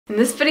In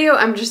this video,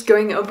 I'm just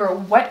going over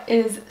what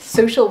is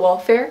social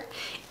welfare,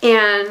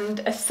 and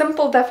a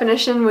simple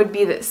definition would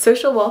be that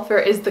social welfare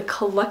is the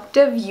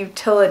collective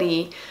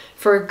utility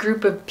for a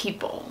group of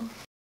people.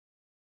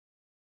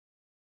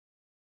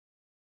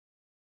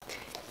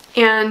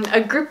 And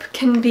a group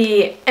can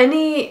be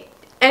any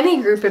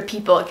group of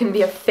people. It can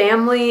be a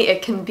family,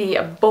 it can be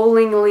a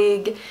bowling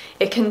league,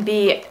 it can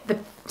be the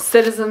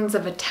citizens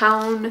of a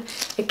town,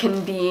 it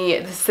can be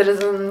the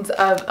citizens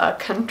of a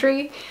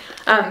country.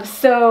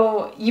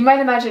 So you might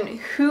imagine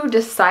who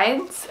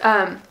decides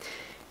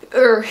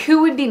or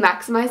who would be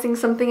maximizing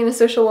something in a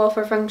social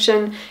welfare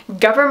function.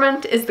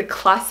 Government is the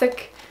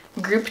classic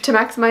group to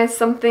maximize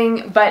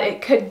something, but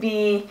it could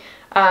be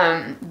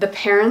the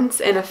parents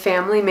in a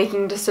family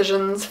making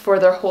decisions for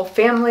their whole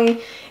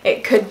family.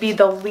 It could be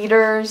the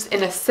leaders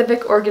in a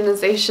civic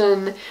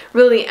organization.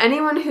 Really,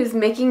 anyone who's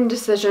making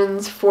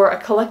decisions for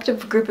a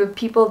collective group of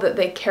people that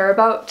they care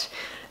about,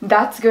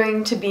 that's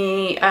going to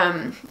be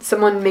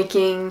someone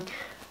making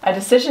a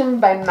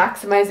decision by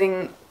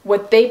maximizing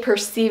what they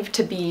perceive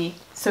to be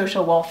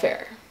social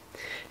welfare.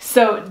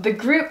 So the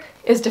group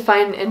is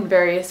defined in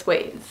various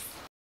ways.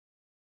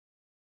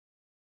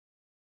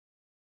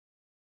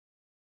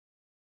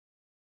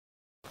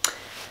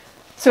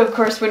 So of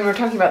course, when we're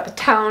talking about the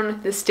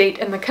town, the state,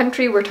 and the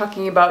country, we're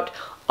talking about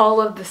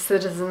all of the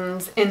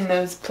citizens in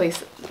those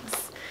places.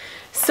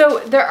 So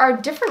there are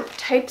different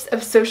types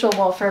of social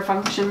welfare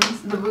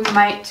functions that we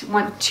might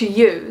want to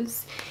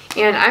use,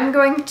 and I'm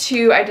going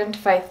to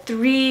identify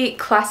 3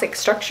 classic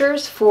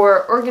structures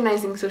for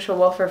organizing social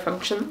welfare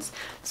functions.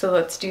 So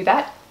let's do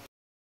that.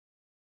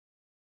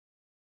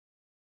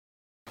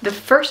 The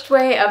first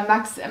way of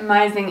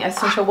maximizing a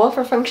social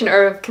welfare function,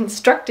 or of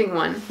constructing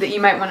one that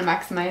you might want to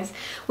maximize,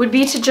 would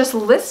be to just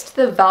list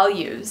the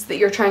values that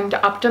you're trying to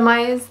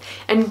optimize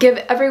and give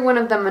every one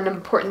of them an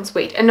importance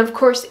weight. And of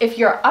course, if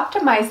you're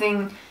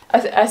optimizing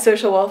a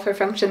social welfare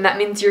function, that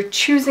means you're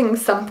choosing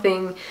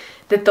something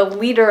that the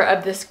leader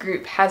of this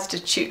group has to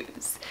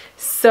choose.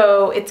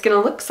 So it's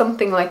going to look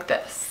something like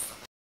this.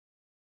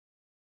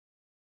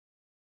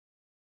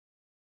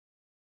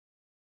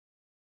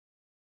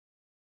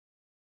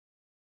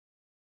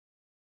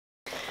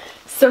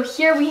 So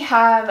here we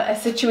have a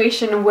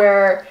situation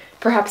where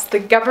perhaps the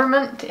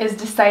government is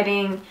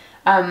deciding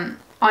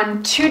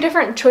on 2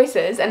 different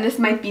choices, and this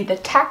might be the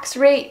tax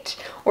rate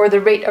or the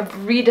rate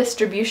of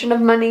redistribution of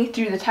money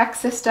through the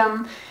tax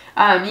system.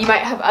 You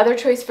might have other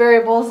choice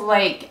variables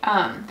like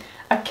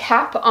a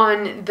cap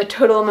on the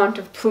total amount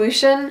of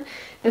pollution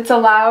that's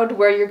allowed,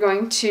 where you're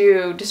going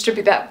to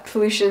distribute that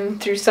pollution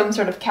through some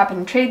sort of cap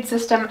and trade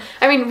system.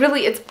 I mean,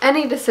 really, it's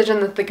any decision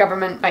that the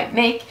government might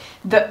make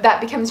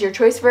that becomes your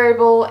choice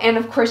variable, and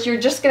of course you're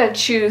just going to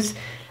choose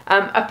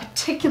a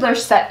particular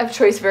set of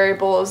choice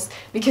variables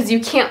because you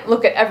can't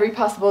look at every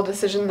possible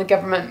decision the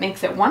government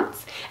makes at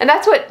once. And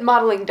that's what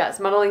modeling does.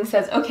 Modeling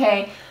says,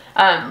 okay,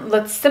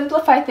 let's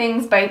simplify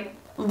things by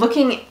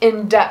looking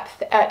in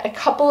depth at a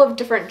couple of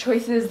different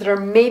choices that are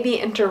maybe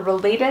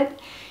interrelated,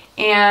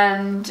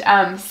 and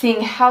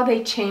seeing how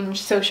they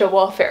change social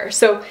welfare.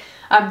 So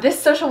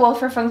this social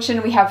welfare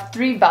function, we have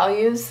 3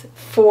 values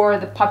for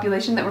the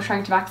population that we're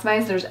trying to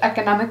maximize. There's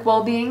economic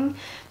well-being,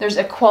 there's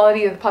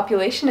equality of the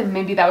population, and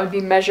maybe that would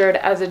be measured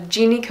as a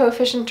Gini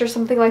coefficient or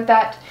something like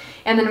that.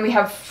 And then we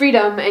have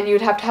freedom, and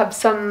you'd have to have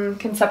some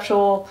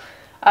conceptual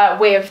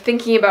way of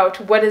thinking about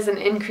what is an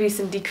increase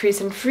and decrease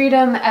in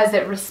freedom as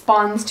it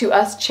responds to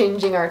us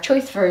changing our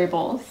choice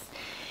variables.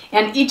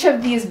 And each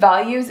of these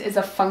values is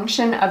a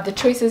function of the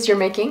choices you're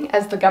making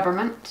as the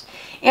government.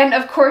 And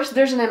of course,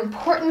 there's an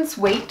importance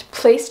weight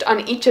placed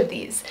on each of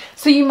these.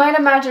 So you might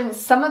imagine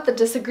some of the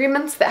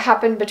disagreements that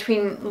happen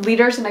between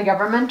leaders in a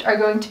government are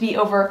going to be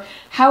over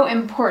how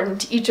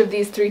important each of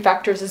these 3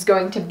 factors is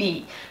going to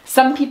be.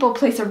 Some people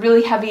place a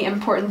really heavy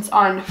importance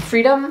on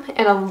freedom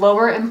and a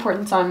lower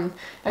importance on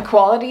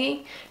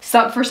equality.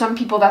 For some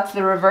people, that's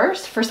the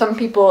reverse. For some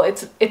people,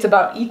 it's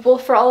about equal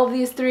for all of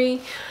these 3.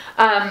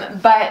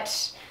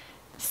 But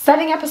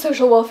setting up a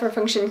social welfare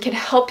function can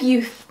help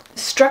you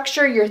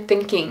structure your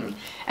thinking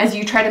as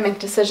you try to make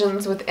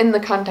decisions within the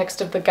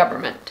context of the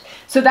government.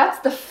 So that's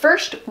the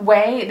first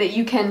way that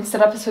you can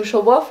set up a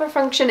social welfare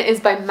function,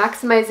 is by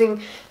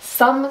maximizing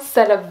some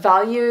set of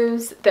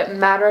values that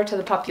matter to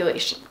the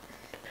population.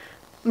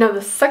 Now,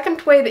 the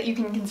second way that you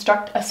can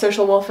construct a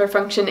social welfare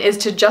function is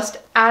to just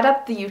add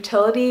up the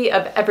utility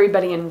of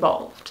everybody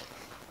involved.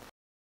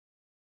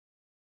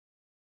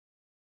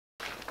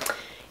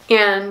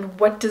 And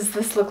what does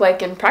this look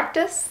like in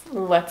practice?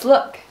 Let's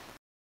look.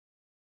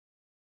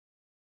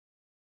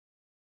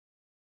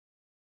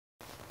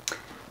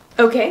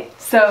 Okay,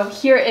 so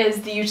here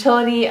is the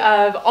utility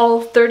of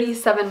all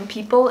 37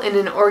 people in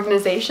an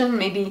organization.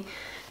 Maybe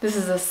this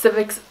is a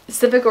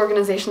civic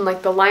organization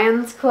like the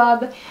Lions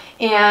Club,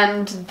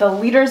 and the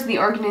leaders of the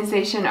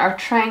organization are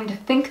trying to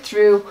think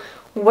through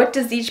what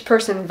does each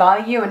person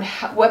value and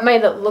what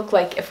might it look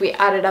like if we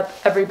added up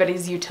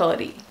everybody's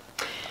utility.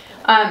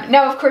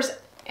 Now, of course,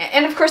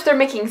 they're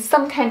making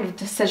some kind of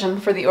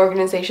decision for the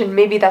organization.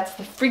 Maybe that's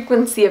the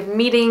frequency of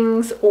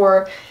meetings,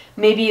 or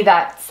maybe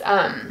that's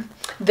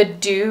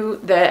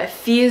the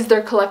fees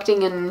they're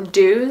collecting in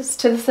dues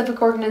to the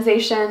civic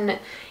organization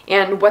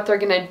and what they're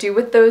going to do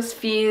with those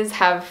fees,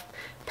 have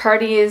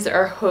parties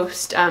or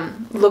host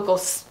local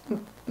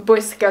Boy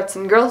Scouts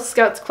and Girl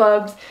Scouts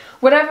clubs.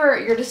 Whatever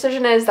your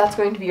decision is, that's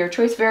going to be your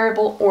choice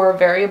variable or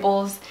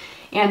variables,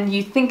 and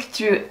you think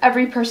through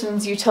every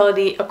person's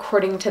utility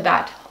according to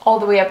that, all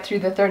the way up through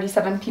the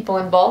 37 people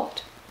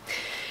involved.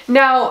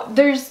 Now,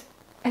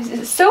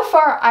 so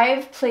far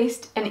I've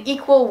placed an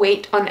equal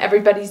weight on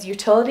everybody's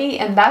utility,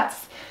 and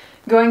that's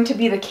going to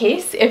be the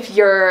case if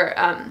you're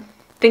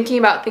thinking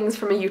about things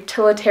from a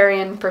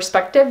utilitarian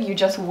perspective. You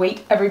just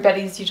weight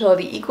everybody's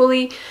utility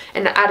equally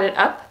and add it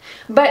up.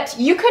 But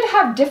you could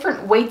have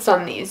different weights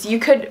on these. You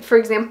could, for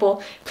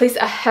example, place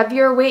a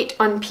heavier weight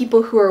on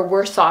people who are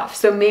worse off.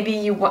 So maybe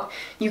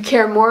you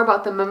care more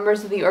about the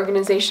members of the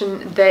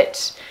organization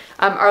that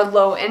are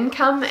low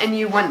income, and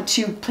you want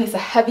to place a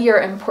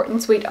heavier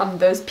importance weight on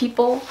those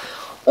people.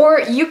 Or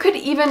you could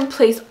even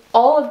place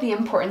all of the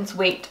importance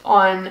weight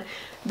on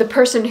the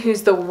person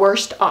who's the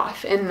worst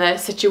off in the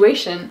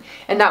situation,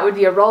 and that would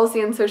be a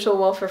Rawlsian social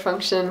welfare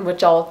function,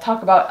 which I'll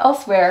talk about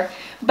elsewhere.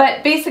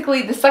 But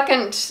basically, the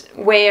second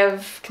way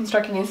of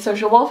constructing a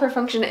social welfare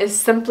function is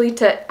simply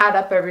to add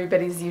up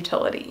everybody's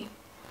utility.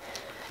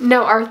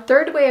 Now, our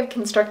third way of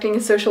constructing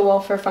a social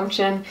welfare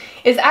function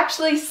is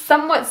actually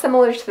somewhat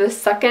similar to the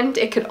second.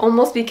 It could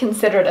almost be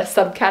considered a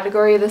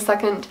subcategory of the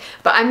second,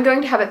 but I'm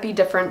going to have it be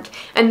different,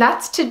 and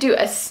that's to do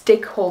a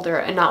stakeholder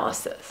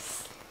analysis.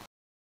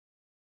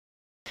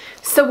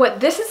 So what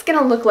this is going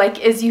to look like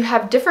is you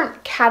have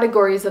different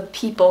categories of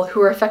people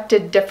who are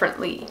affected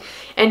differently,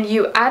 and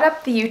you add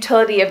up the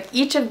utility of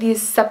each of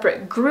these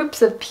separate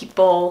groups of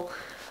people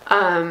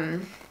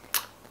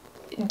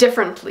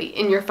differently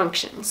in your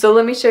function. So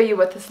let me show you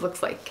what this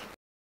looks like.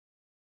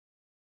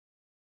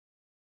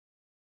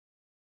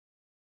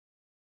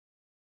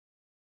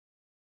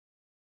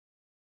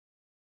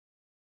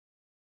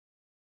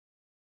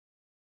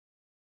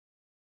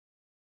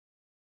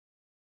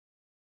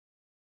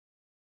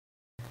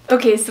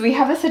 Okay, so we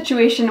have a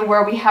situation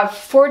where we have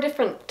 4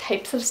 different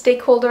types of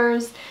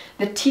stakeholders: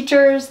 the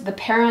teachers, the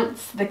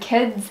parents, the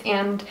kids,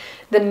 and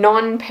the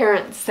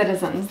non-parent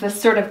citizens.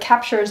 This sort of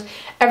captures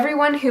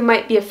everyone who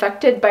might be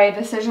affected by a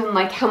decision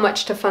like how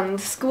much to fund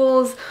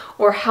schools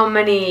or how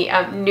many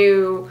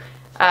new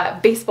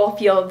baseball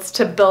fields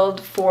to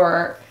build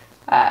for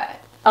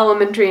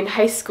elementary and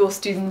high school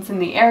students in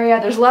the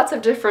area. There's lots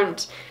of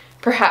different,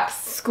 perhaps,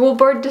 school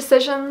board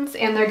decisions,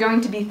 and they're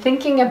going to be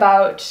thinking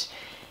about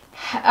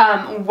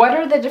what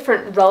are the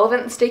different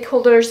relevant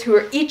stakeholders who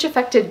are each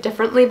affected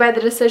differently by the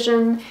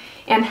decision,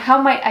 and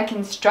how might I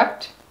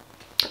construct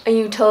a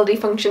utility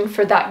function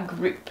for that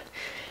group.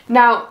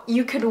 Now,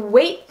 you could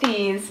weight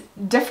these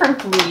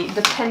differently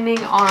depending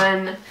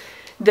on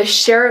the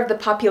share of the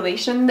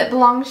population that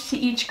belongs to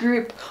each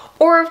group,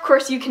 or of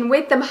course you can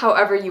weight them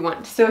however you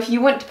want. So if you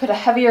want to put a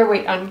heavier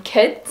weight on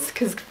kids,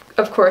 because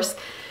of course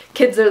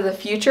kids are the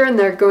future and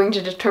they're going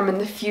to determine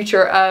the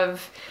future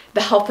of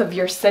the health of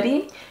your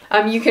city,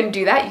 you can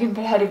do that. You can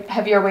put a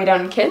heavier weight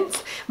on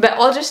kids, but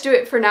I'll just do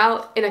it for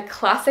now in a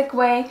classic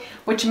way,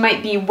 which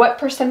might be what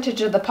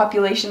percentage of the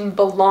population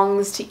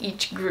belongs to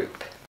each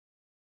group.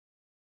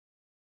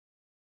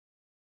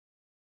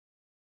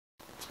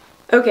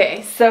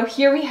 Okay, so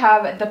here we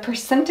have the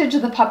percentage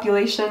of the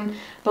population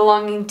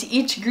belonging to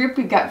each group.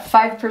 We've got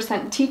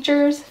 5%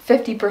 teachers,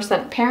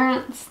 50%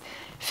 parents,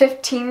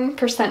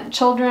 15%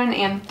 children,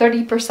 and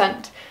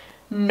 30%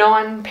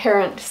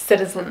 non-parent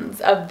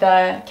citizens of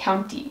the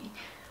county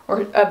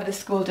or of the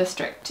school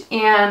district.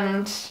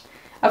 And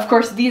of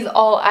course these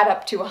all add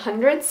up to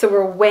 100, so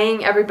we're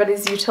weighing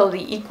everybody's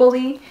utility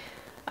equally,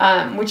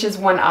 which is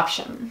one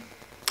option.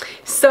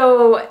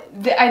 So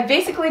I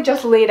basically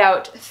just laid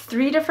out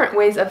 3 different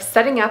ways of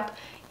setting up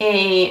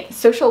a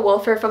social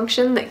welfare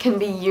function that can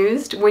be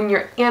used when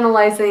you're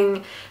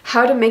analyzing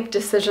how to make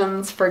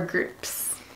decisions for groups.